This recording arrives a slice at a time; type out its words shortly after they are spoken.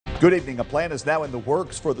Good evening. A plan is now in the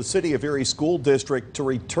works for the City of Erie School District to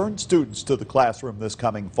return students to the classroom this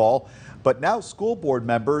coming fall. But now school board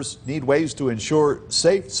members need ways to ensure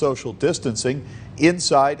safe social distancing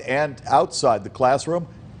inside and outside the classroom.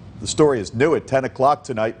 The story is new at 10 o'clock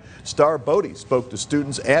tonight. Star Bodie spoke to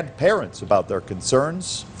students and parents about their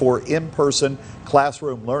concerns for in-person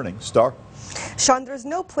classroom learning. Star? Sean, there's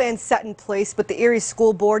no plan set in place, but the Erie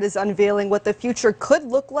School Board is unveiling what the future could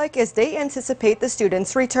look like as they anticipate the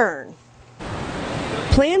students' return.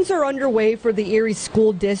 Plans are underway for the Erie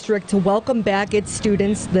School District to welcome back its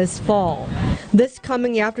students this fall. This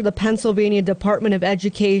coming after the Pennsylvania Department of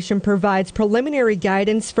Education provides preliminary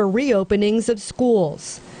guidance for reopenings of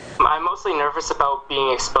schools. I'm mostly nervous about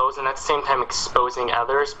being exposed and at the same time exposing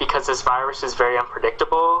others because this virus is very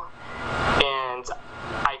unpredictable, and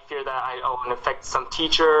I fear that I will infect some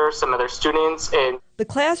teachers, some other students. And the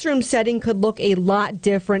classroom setting could look a lot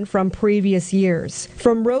different from previous years.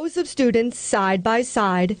 From rows of students side by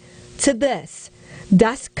side to this.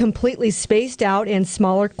 Desks completely spaced out and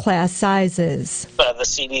smaller class sizes. The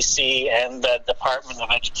CDC and the Department of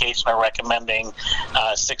Education are recommending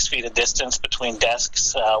 6 feet of distance between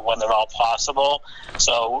desks when at all possible.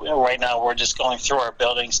 So right now we're just going through our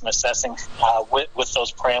buildings and assessing with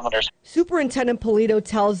those parameters. Superintendent Polito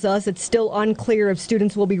tells us it's still unclear if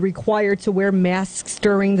students will be required to wear masks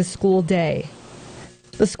during the school day.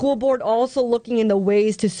 The school board also looking into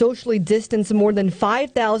ways to socially distance more than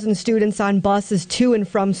 5,000 students on buses to and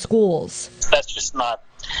from schools. That's just not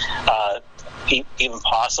even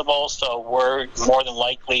possible, so we're more than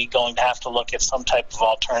likely going to have to look at some type of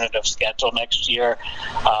alternative schedule next year,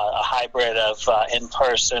 a hybrid of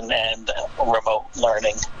in-person and remote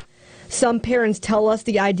learning. Some parents tell us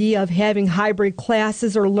the idea of having hybrid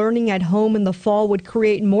classes or learning at home in the fall would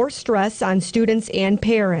create more stress on students and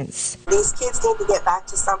parents. These kids need to get back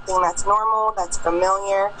to something that's normal, that's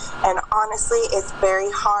familiar, and honestly, it's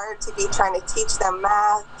very hard to be trying to teach them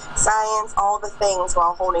math, science, all the things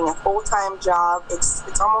while holding a full-time job.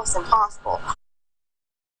 It's almost impossible.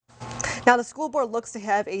 Now, the school board looks to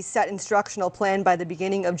have a set instructional plan by the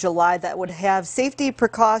beginning of July that would have safety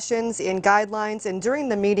precautions and guidelines. And during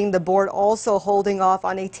the meeting, the board also holding off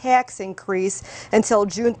on a tax increase until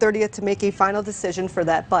June 30th to make a final decision for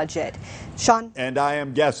that budget. Sean? And I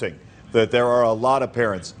am guessing that there are a lot of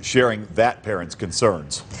parents sharing that parent's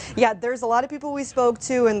concerns. Yeah, there's a lot of people we spoke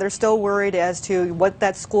to, and they're still worried as to what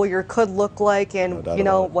that school year could look like and,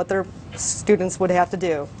 what their students would have to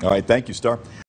do. All right, thank you, Star.